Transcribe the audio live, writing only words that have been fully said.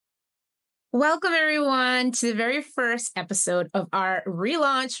Welcome, everyone, to the very first episode of our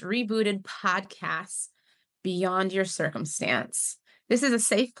relaunched, rebooted podcast, Beyond Your Circumstance. This is a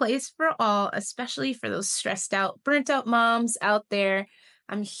safe place for all, especially for those stressed out, burnt out moms out there.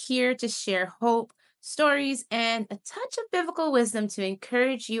 I'm here to share hope, stories, and a touch of biblical wisdom to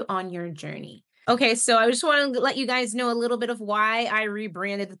encourage you on your journey. Okay, so I just want to let you guys know a little bit of why I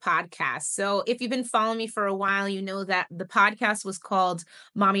rebranded the podcast. So, if you've been following me for a while, you know that the podcast was called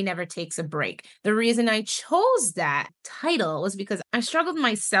Mommy Never Takes a Break. The reason I chose that title was because I struggled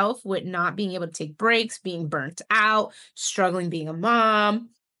myself with not being able to take breaks, being burnt out, struggling being a mom,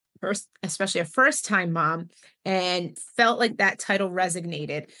 especially a first time mom, and felt like that title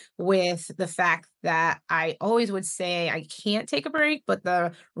resonated with the fact that I always would say I can't take a break, but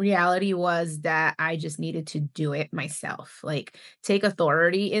the reality was that I just needed to do it myself. Like, take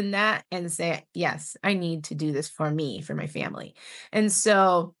authority in that and say, yes, I need to do this for me, for my family. And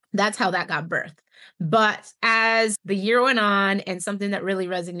so that's how that got birthed. But as the year went on, and something that really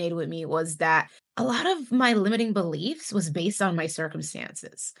resonated with me was that a lot of my limiting beliefs was based on my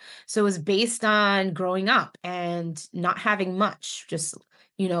circumstances. So it was based on growing up and not having much, just,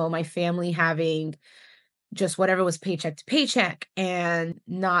 my family having just whatever was paycheck to paycheck and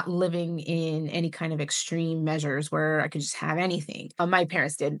not living in any kind of extreme measures where I could just have anything. My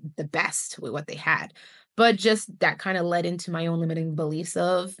parents did the best with what they had. But just that kind of led into my own limiting beliefs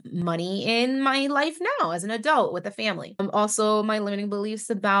of money in my life now as an adult with a family. Also, my limiting beliefs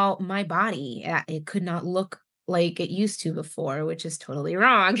about my body. It could not look like it used to before, which is totally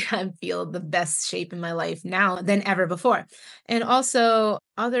wrong. I feel the best shape in my life now than ever before. And also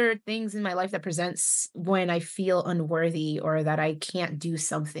other things in my life that presents when I feel unworthy or that I can't do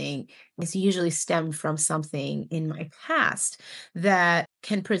something is usually stemmed from something in my past that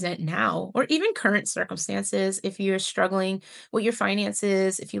can present now or even current circumstances. If you're struggling with your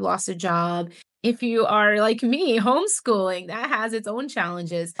finances, if you lost a job, if you are like me, homeschooling, that has its own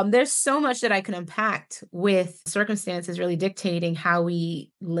challenges. There's so much that I can unpack with circumstances really dictating how we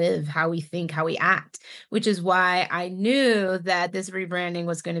live, how we think, how we act, which is why I knew that this rebranding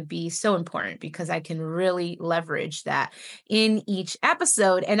was going to be so important because I can really leverage that in each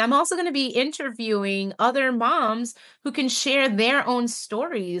episode. And I'm also going to be interviewing other moms who can share their own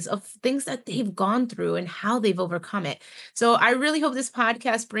stories of things that they've gone through and how they've overcome it. So I really hope this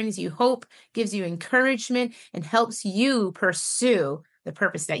podcast brings you hope, gives you encouragement, and helps you pursue the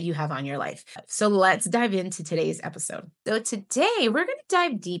purpose that you have on your life. So let's dive into today's episode. So today we're going to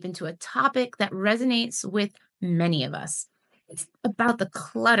dive deep into a topic that resonates with many of us. It's about the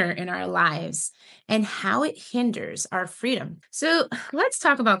clutter in our lives and how it hinders our freedom. So let's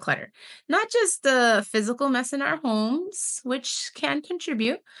talk about clutter. Not just the physical mess in our homes, which can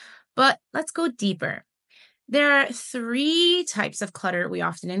contribute, but let's go deeper. There are three types of clutter we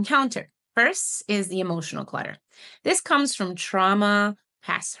often encounter. First is the emotional clutter. This comes from trauma,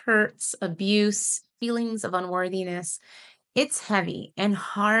 past hurts, abuse, feelings of unworthiness. It's heavy and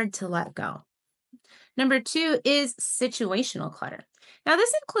hard to let go. Number two is situational clutter. Now,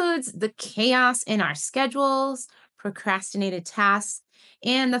 this includes the chaos in our schedules, procrastinated tasks,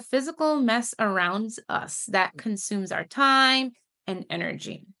 and the physical mess around us that consumes our time and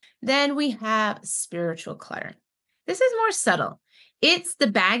energy. Then we have spiritual clutter. This is more subtle. It's the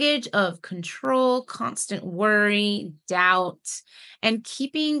baggage of control, constant worry, doubt, and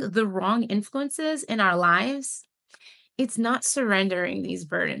keeping the wrong influences in our lives. It's not surrendering these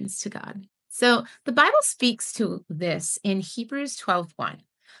burdens to God. So the Bible speaks to this in Hebrews 12:1.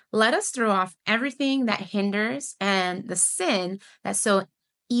 Let us throw off everything that hinders and the sin that so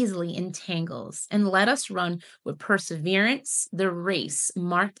easily entangles, and let us run with perseverance the race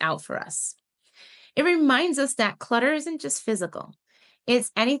marked out for us. It reminds us that clutter isn't just physical.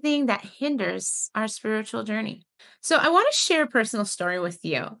 It's anything that hinders our spiritual journey. So I want to share a personal story with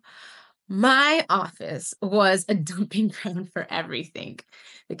you. My office was a dumping ground for everything.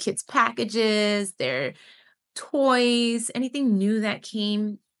 The kids' packages, their toys, anything new that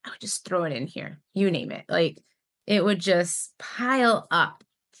came, I would just throw it in here. You name it. Like, it would just pile up.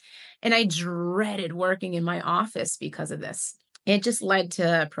 And I dreaded working in my office because of this. It just led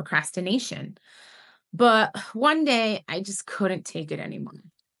to procrastination. But one day I just couldn't take it anymore.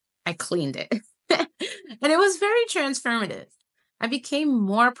 I cleaned it. And it was very transformative. I became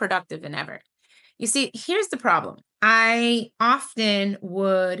more productive than ever. You see, here's the problem. I often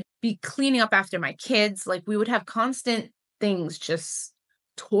would be cleaning up after my kids. Like, we would have constant things, just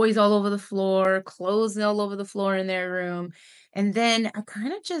toys all over the floor, clothes all over the floor in their room. And then I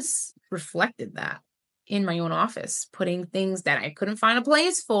kind of just reflected that in my own office, putting things that I couldn't find a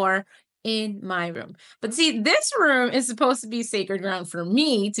place for in my room. But see, this room is supposed to be sacred ground for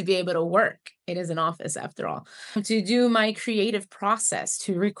me to be able to work. It is an office after all, to do my creative process,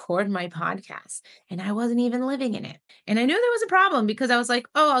 to record my podcast. And I wasn't even living in it. And I knew there was a problem because I was like,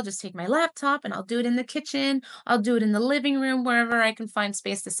 oh, I'll just take my laptop and I'll do it in the kitchen. I'll do it in the living room, wherever I can find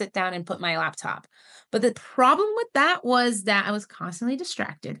space to sit down and put my laptop. But the problem with that was that I was constantly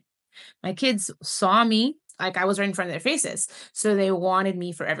distracted. My kids saw me like I was right in front of their faces. So they wanted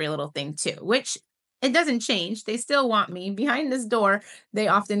me for every little thing too, which it doesn't change. They still want me behind this door. They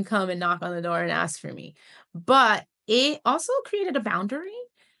often come and knock on the door and ask for me. But it also created a boundary,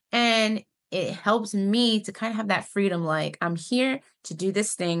 and it helps me to kind of have that freedom. Like, I'm here to do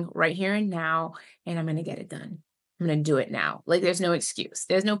this thing right here and now, and I'm going to get it done. I'm going to do it now. Like, there's no excuse.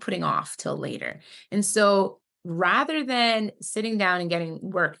 There's no putting off till later. And so rather than sitting down and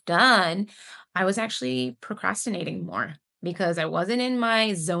getting work done, I was actually procrastinating more because I wasn't in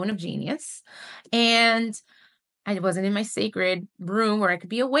my zone of genius, and I wasn't in my sacred room where I could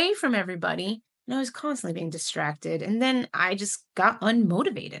be away from everybody. And I was constantly being distracted. And then I just got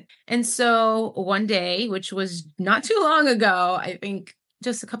unmotivated. And so one day, which was not too long ago, I think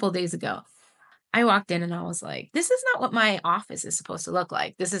just a couple of days ago, I walked in and I was like, this is not what my office is supposed to look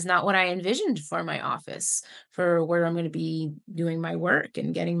like. This is not what I envisioned for my office, for where I'm going to be doing my work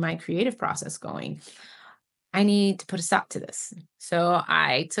and getting my creative process going. I need to put a stop to this. So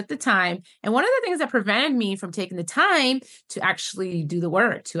I took the time. And one of the things that prevented me from taking the time to actually do the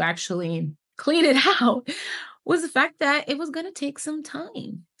work, to actually clean it out, was the fact that it was going to take some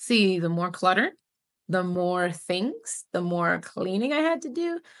time. See, the more clutter, the more things, the more cleaning I had to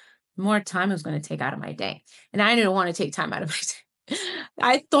do, the more time it was going to take out of my day. And I didn't want to take time out of my day.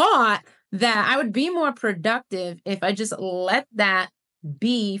 I thought that I would be more productive if I just let that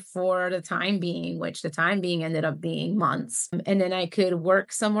be for the time being, which the time being ended up being months. And then I could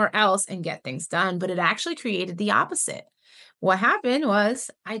work somewhere else and get things done. But it actually created the opposite. What happened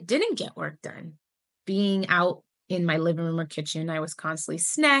was I didn't get work done. Being out in my living room or kitchen, I was constantly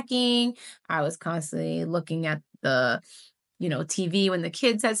snacking. I was constantly looking at the TV when the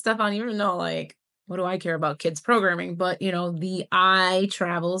kids had stuff on, even though, like, what do I care about kids programming? But, the eye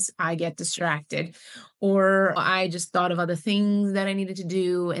travels, I get distracted, or I just thought of other things that I needed to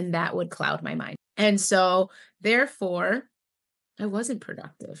do, and that would cloud my mind. And so, therefore, I wasn't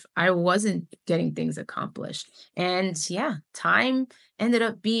productive. I wasn't getting things accomplished. And yeah, time ended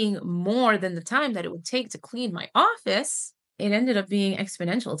up being more than the time that it would take to clean my office. It ended up being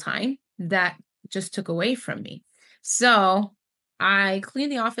exponential time that just took away from me. So I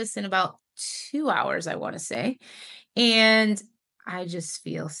cleaned the office in about 2 hours, I want to say. And I just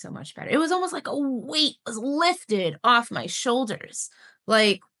feel so much better. It was almost like a weight was lifted off my shoulders.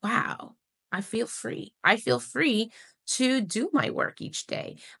 Like, wow, I feel free. I feel free to do my work each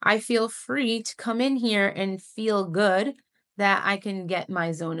day. I feel free to come in here and feel good that I can get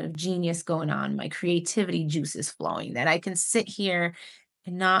my zone of genius going on, my creativity juices flowing, that I can sit here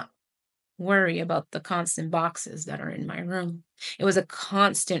and not worry about the constant boxes that are in my room. It was a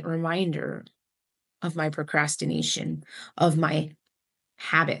constant reminder of my procrastination, of my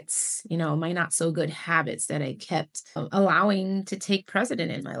habits, my not so good habits that I kept allowing to take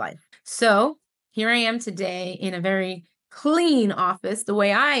precedent in my life. So here I am today in a very clean office, the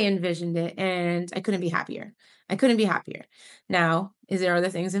way I envisioned it, and I couldn't be happier. I couldn't be happier. Now, is there other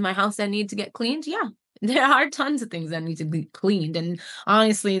things in my house that need to get cleaned? Yeah. There are tons of things that need to be cleaned. And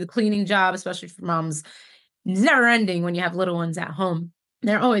honestly, the cleaning job, especially for moms, is never ending when you have little ones at home.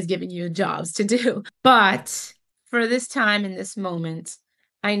 They're always giving you jobs to do. But for this time in this moment,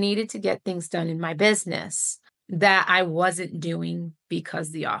 I needed to get things done in my business that I wasn't doing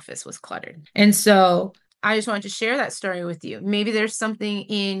because the office was cluttered. And so I just wanted to share that story with you. Maybe there's something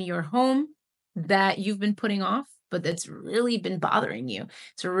in your home that you've been putting off, but that's really been bothering you.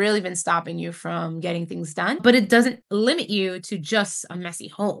 It's really been stopping you from getting things done, but it doesn't limit you to just a messy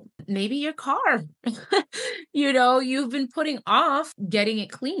home. Maybe your car, you've been putting off getting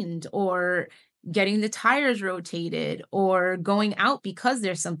it cleaned, or getting the tires rotated, or going out because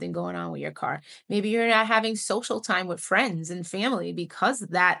there's something going on with your car. Maybe you're not having social time with friends and family because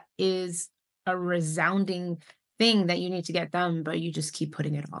that is a resounding thing that you need to get done, but you just keep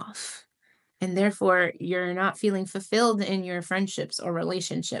putting it off. And therefore, you're not feeling fulfilled in your friendships or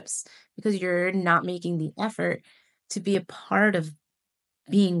relationships because you're not making the effort to be a part of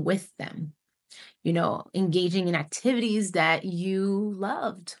being with them, engaging in activities that you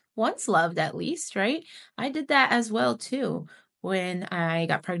once loved at least, right? I did that as well too. When I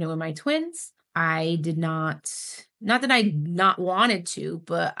got pregnant with my twins, I did not that I not wanted to,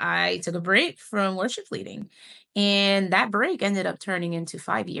 but I took a break from worship leading. And that break ended up turning into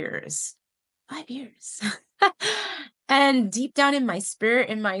 5 years. 5 years. And deep down in my spirit,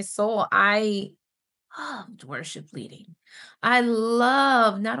 in my soul, I loved worship leading. I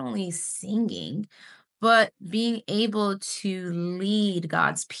love not only singing, but being able to lead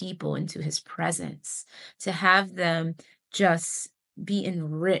God's people into his presence, to have them just be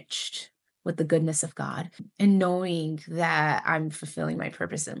enriched with the goodness of God and knowing that I'm fulfilling my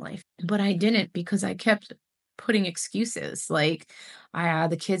purpose in life. But I didn't because I kept putting excuses like,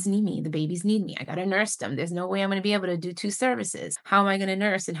 the kids need me, the babies need me. I got to nurse them. There's no way I'm going to be able to do two services. How am I going to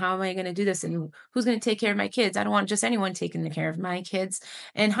nurse and how am I going to do this? And who's going to take care of my kids? I don't want just anyone taking care of my kids.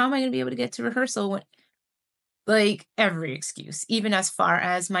 And how am I going to be able to get to rehearsal when, like every excuse, even as far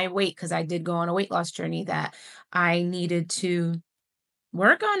as my weight, because I did go on a weight loss journey that I needed to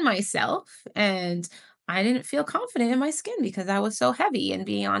work on myself. And I didn't feel confident in my skin because I was so heavy, and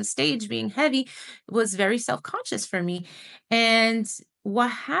being on stage, being heavy was very self conscious for me. And what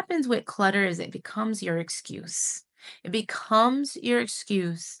happens with clutter is it becomes your excuse. It becomes your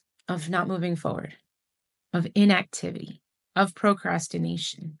excuse of not moving forward, of inactivity, of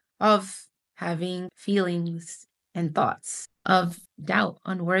procrastination, of having feelings and thoughts of doubt,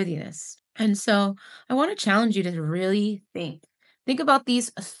 unworthiness. And so I want to challenge you to really think. Think about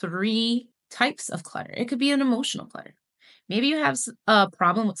these three types of clutter. It could be an emotional clutter. Maybe you have a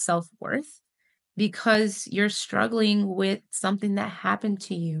problem with self worth because you're struggling with something that happened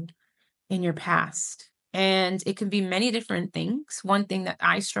to you in your past. And it can be many different things. One thing that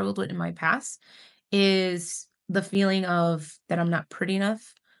I struggled with in my past is the feeling of that I'm not pretty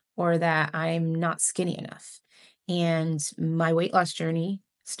enough or that I'm not skinny enough. And my weight loss journey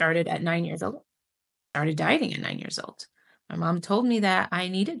started at 9 years old. Started dieting at 9 years old. My mom told me that I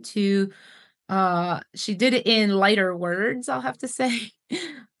needed to, she did it in lighter words, I'll have to say,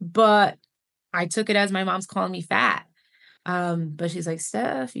 but I took it as my mom's calling me fat. But she's like,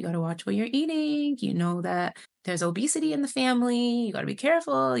 Steph, you got to watch what you're eating. You know that there's obesity in the family. You got to be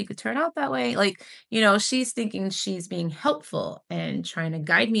careful. You could turn out that way. Like, she's thinking she's being helpful and trying to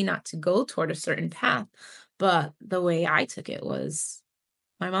guide me not to go toward a certain path. But the way I took it was,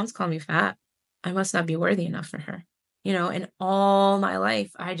 my mom's calling me fat. I must not be worthy enough for her. And all my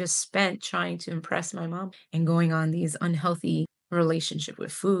life, I just spent trying to impress my mom and going on these unhealthy relationship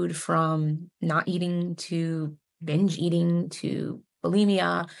with food, from not eating to binge eating to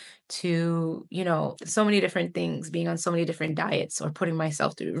bulimia to, so many different things, being on so many different diets or putting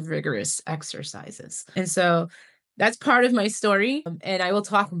myself through rigorous exercises. And so that's part of my story. And I will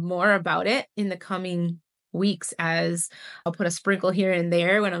talk more about it in the coming weeks, as I'll put a sprinkle here and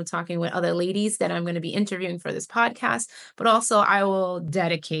there when I'm talking with other ladies that I'm going to be interviewing for this podcast. But also I will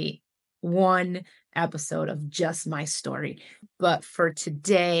dedicate one episode of just my story. But for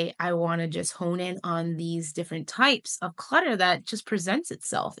today, I want to just hone in on these different types of clutter that just presents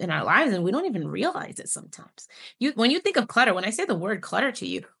itself in our lives, and we don't even realize it sometimes. When you think of clutter, when I say the word clutter to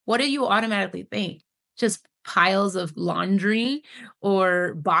you, what do you automatically think? Just piles of laundry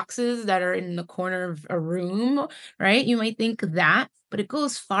or boxes that are in the corner of a room, right? You might think that, but it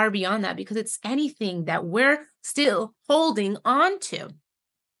goes far beyond that, because it's anything that we're still holding on to.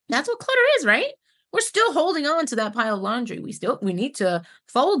 That's what clutter is, right? We're still holding on to that pile of laundry. We need to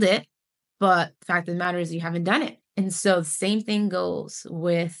fold it, but the fact of the matter is you haven't done it. And so the same thing goes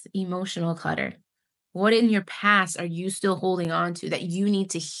with emotional clutter. What in your past are you still holding on to that you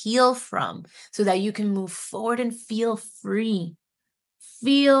need to heal from so that you can move forward and feel free?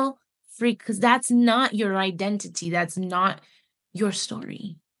 Feel free, because that's not your identity. That's not your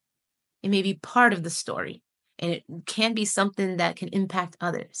story. It may be part of the story, and it can be something that can impact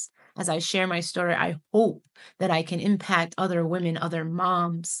others. As I share my story, I hope that I can impact other women, other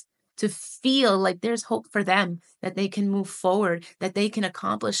moms, to feel like there's hope for them, that they can move forward, that they can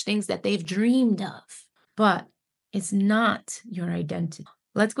accomplish things that they've dreamed of. But it's not your identity.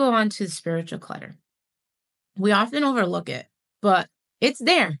 Let's go on to spiritual clutter. We often overlook it, but it's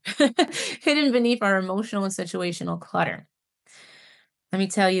there, hidden beneath our emotional and situational clutter. Let me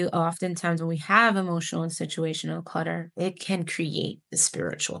tell you, oftentimes when we have emotional and situational clutter, it can create the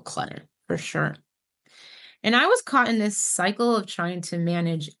spiritual clutter for sure. And I was caught in this cycle of trying to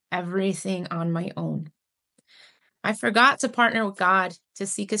manage everything on my own. I forgot to partner with God to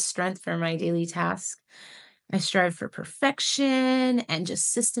seek his strength for my daily tasks. I strive for perfection and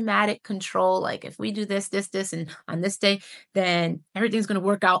just systematic control. Like, if we do this, and on this day, then everything's going to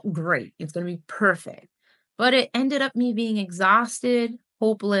work out great. It's going to be perfect. But it ended up me being exhausted,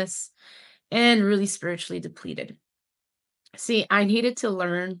 hopeless, and really spiritually depleted. See, I needed to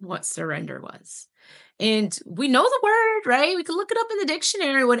learn what surrender was. And we know the word, right? We can look it up in the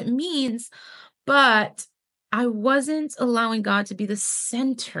dictionary what it means, but I wasn't allowing God to be the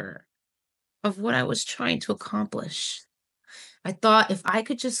center of what I was trying to accomplish. I thought if I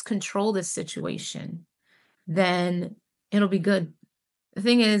could just control this situation, then it'll be good. The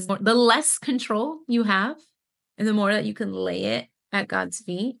thing is, the less control you have and the more that you can lay it at God's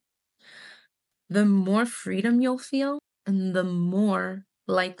feet, the more freedom you'll feel and the more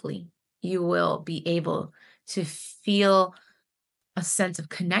likely you will be able to feel a sense of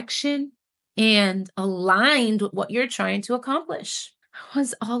connection and aligned with what you're trying to accomplish. I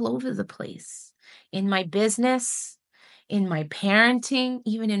was all over the place in my business, in my parenting,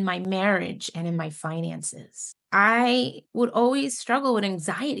 even in my marriage and in my finances. I would always struggle with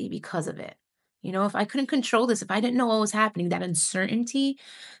anxiety because of it. If I couldn't control this, if I didn't know what was happening, that uncertainty,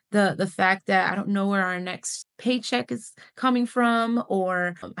 the fact that I don't know where our next paycheck is coming from,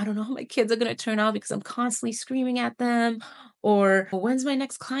 or I don't know how my kids are going to turn out because I'm constantly screaming at them, or when's my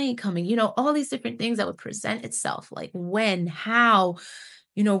next client coming? All these different things that would present itself, like when, how,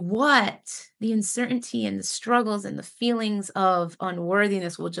 what, the uncertainty and the struggles and the feelings of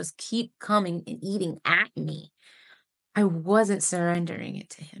unworthiness will just keep coming and eating at me. I wasn't surrendering it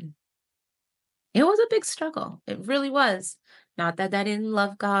to him. It was a big struggle. It really was. Not that I didn't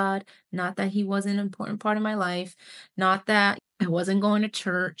love God, not that he wasn't an important part of my life, not that I wasn't going to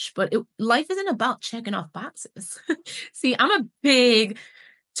church, but life isn't about checking off boxes. See, I'm a big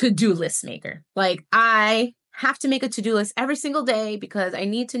to-do list maker. Like, I have to make a to-do list every single day because I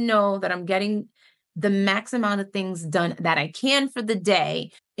need to know that I'm getting the max amount of things done that I can for the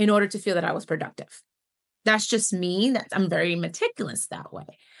day in order to feel that I was productive. That's just me. I'm very meticulous that way.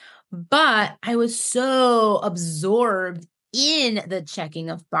 But I was so absorbed in the checking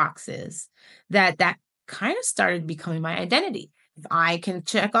of boxes that kind of started becoming my identity. If I can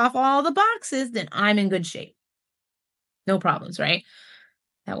check off all the boxes, then I'm in good shape. No problems, right?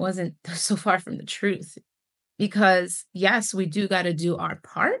 That wasn't so far from the truth. Because yes, we do got to do our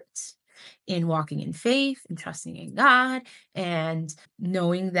part in walking in faith and trusting in God and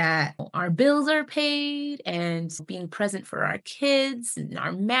knowing that our bills are paid and being present for our kids and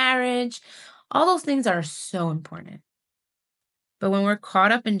our marriage. All those things are so important. But when we're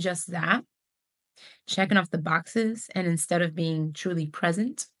caught up in just that, checking off the boxes, and instead of being truly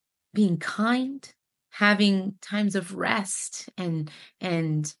present, being kind, having times of rest and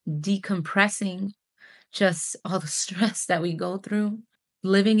decompressing just all the stress that we go through,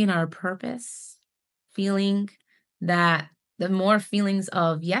 living in our purpose, feeling that the more feelings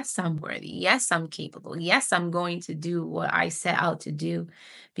of, yes, I'm worthy. Yes, I'm capable. Yes, I'm going to do what I set out to do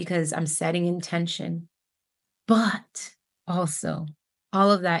because I'm setting intention. But also,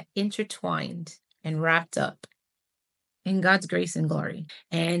 all of that intertwined and wrapped up in God's grace and glory.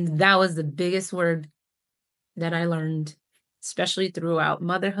 And that was the biggest word that I learned, especially throughout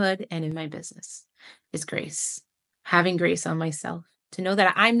motherhood and in my business, is grace. Having grace on myself to know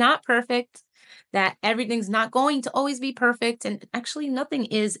that I'm not perfect, that everything's not going to always be perfect. And actually, nothing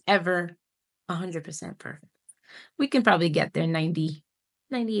is ever 100% perfect. We can probably get there 90,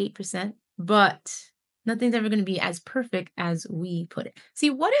 98%, but nothing's ever going to be as perfect as we put it. See,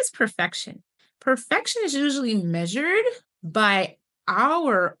 what is perfection? Perfection is usually measured by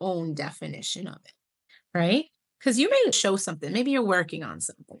our own definition of it, right? Because you may show something, maybe you're working on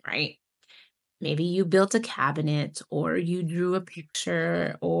something, right? Maybe you built a cabinet or you drew a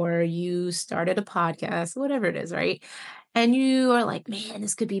picture or you started a podcast, whatever it is, right? And you are like, man,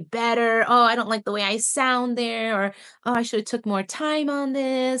 this could be better. Oh, I don't like the way I sound there. Or, oh, I should have took more time on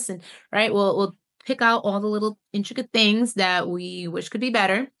this. And right, we'll pick out all the little intricate things that we wish could be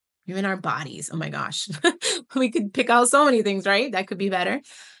better. Even our bodies. Oh my gosh. We could pick out so many things, right? That could be better.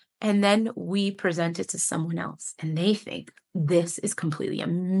 And then we present it to someone else and they think this is completely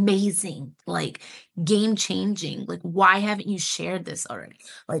amazing, like game changing. Like, why haven't you shared this already?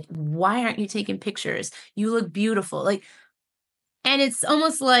 Like, why aren't you taking pictures? You look beautiful. Like, and it's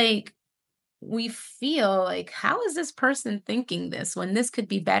almost like we feel like, how is this person thinking this when this could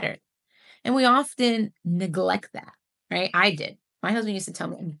be better? And we often neglect that, right? I did. My husband used to tell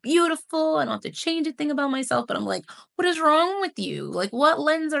me I'm beautiful. I don't have to change a thing about myself. But I'm like, what is wrong with you? Like, what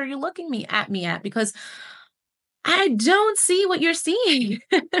lens are you looking at me at? Because I don't see what you're seeing,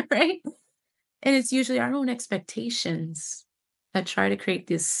 right? And it's usually our own expectations that try to create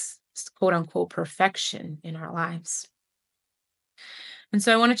this quote unquote perfection in our lives. And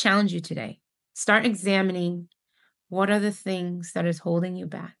so I want to challenge you today. Start examining what are the things that is holding you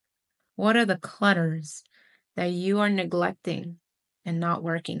back? What are the clutters that you are neglecting and not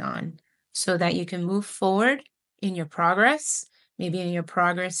working on so that you can move forward in your progress, maybe in your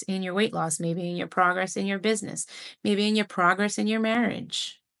progress in your weight loss, maybe in your progress in your business, maybe in your progress in your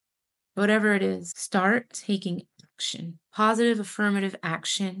marriage. Whatever it is, start taking action, positive, affirmative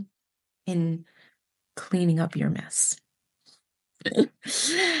action in cleaning up your mess.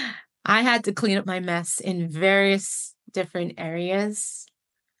 I had to clean up my mess in various different areas,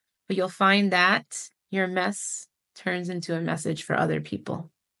 but you'll find that your mess turns into a message for other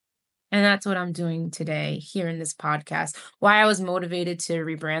people. And that's what I'm doing today here in this podcast. Why I was motivated to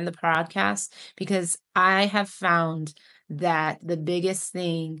rebrand the podcast, because I have found that the biggest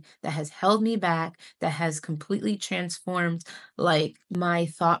thing that has held me back, that has completely transformed like my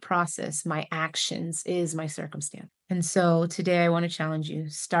thought process, my actions, is my circumstance. And so today I want to challenge you,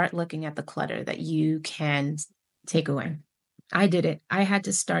 start looking at the clutter that you can take away. I did it. I had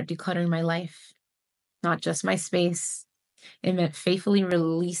to start decluttering my life, not just my space. It meant faithfully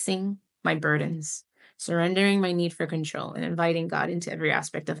releasing my burdens, surrendering my need for control, and inviting God into every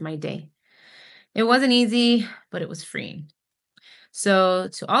aspect of my day. It wasn't easy, but it was freeing. So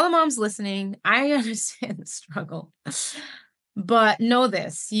to all the moms listening, I understand the struggle. But know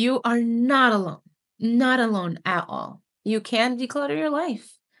this, you are not alone at all. You can declutter your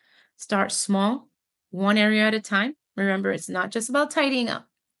life. Start small, one area at a time. Remember, it's not just about tidying up.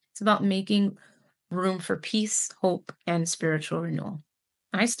 It's about making room for peace, hope, and spiritual renewal.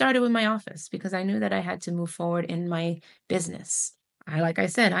 I started with my office because I knew that I had to move forward in my business. Like I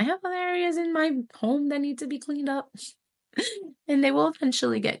said, I have other areas in my home that need to be cleaned up, and they will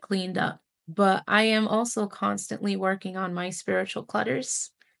eventually get cleaned up. But I am also constantly working on my spiritual clutters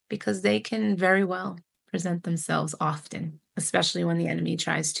because they can very well present themselves often, especially when the enemy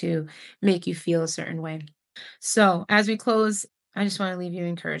tries to make you feel a certain way. So as we close, I just want to leave you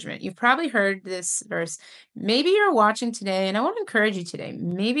encouragement. You've probably heard this verse. Maybe you're watching today, and I want to encourage you today.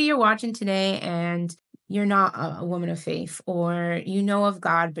 Maybe you're watching today and you're not a woman of faith, or you know of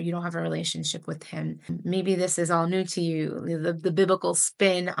God, but you don't have a relationship with him. Maybe this is all new to you, the biblical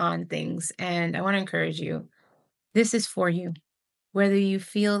spin on things. And I want to encourage you. This is for you, whether you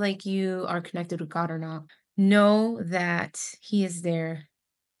feel like you are connected with God or not. Know that he is there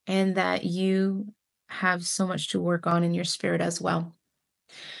and that you have so much to work on in your spirit as well.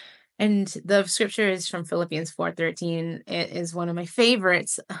 And the scripture is from Philippians 4:13. It is one of my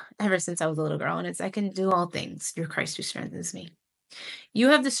favorites ever since I was a little girl. And it's, I can do all things through Christ who strengthens me. You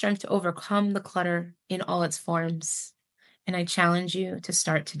have the strength to overcome the clutter in all its forms. And I challenge you to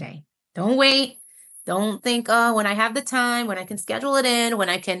start today. Don't wait. Don't think, oh, when I have the time, when I can schedule it in, when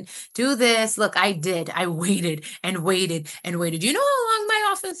I can do this. Look, I did. I waited and waited and waited. You know how long my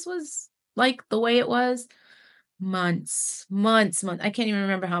office was like the way it was? Months. I can't even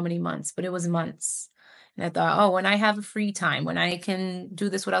remember how many months, but it was months. And I thought, oh, when I have a free time, when I can do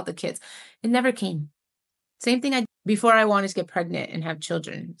this without the kids. It never came. Same thing before I wanted to get pregnant and have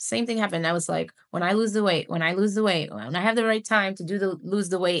children. Same thing happened. I was like, when I lose the weight, when I have the right time to lose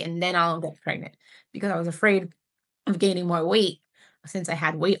the weight, and then I'll get pregnant, because I was afraid of gaining more weight since I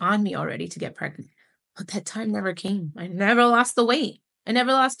had weight on me already to get pregnant. But that time never came. I never lost the weight.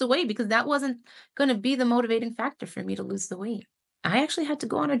 Because that wasn't going to be the motivating factor for me to lose the weight. I actually had to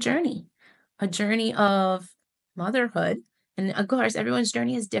go on a journey of motherhood. And of course, everyone's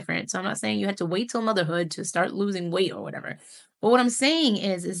journey is different. So I'm not saying you had to wait till motherhood to start losing weight or whatever. But what I'm saying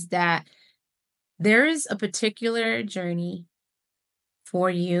is that there is a particular journey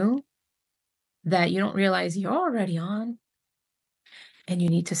for you that you don't realize you're already on. And you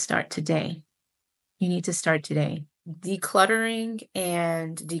need to start today. Decluttering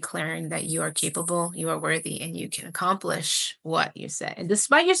and declaring that you are capable, you are worthy, and you can accomplish what you said. And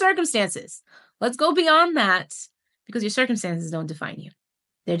despite your circumstances, let's go beyond that, because your circumstances don't define you.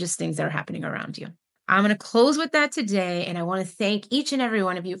 They're just things that are happening around you. I'm going to close with that today, and I want to thank each and every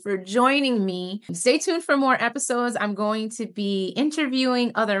one of you for joining me. Stay tuned for more episodes. I'm going to be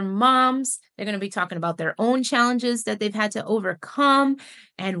interviewing other moms. They're going to be talking about their own challenges that they've had to overcome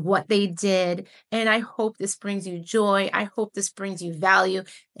and what they did. And I hope this brings you joy. I hope this brings you value.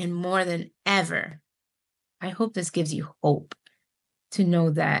 And more than ever, I hope this gives you hope to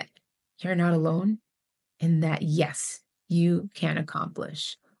know that you're not alone, and that, yes, you can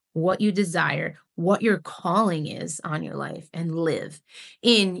accomplish what you desire, what your calling is on your life, and live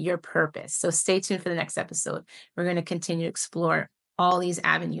in your purpose. So stay tuned for the next episode. We're going to continue to explore all these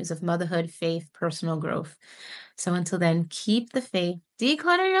avenues of motherhood, faith, personal growth. So until then, keep the faith,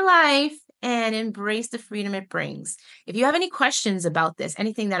 declutter your life, and embrace the freedom it brings. If you have any questions about this,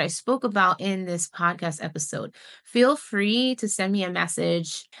 anything that I spoke about in this podcast episode, feel free to send me a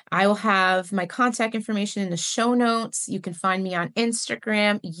message. I will have my contact information in the show notes. You can find me on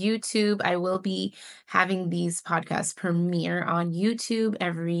Instagram, YouTube. I will be having these podcasts premiere on YouTube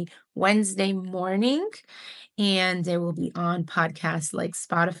every Wednesday morning. And they will be on podcasts like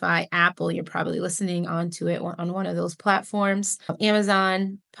Spotify, Apple. You're probably listening onto it on one of those platforms,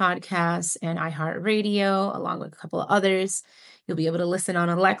 Amazon podcasts and iHeartRadio, along with a couple of others. You'll be able to listen on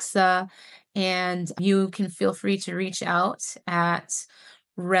Alexa, and you can feel free to reach out at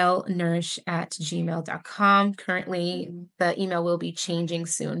relnourish@gmail.com. Currently, the email will be changing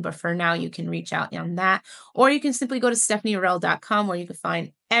soon, but for now, you can reach out on that. Or you can simply go to stephanierelle.com, where you can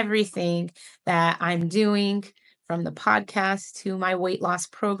find everything that I'm doing, from the podcast to my weight loss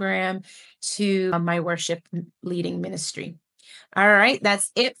program to my worship leading ministry. All right,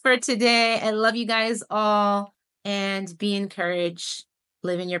 that's it for today. I love you guys all, and be encouraged.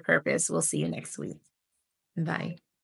 Live in your purpose. We'll see you next week. Bye.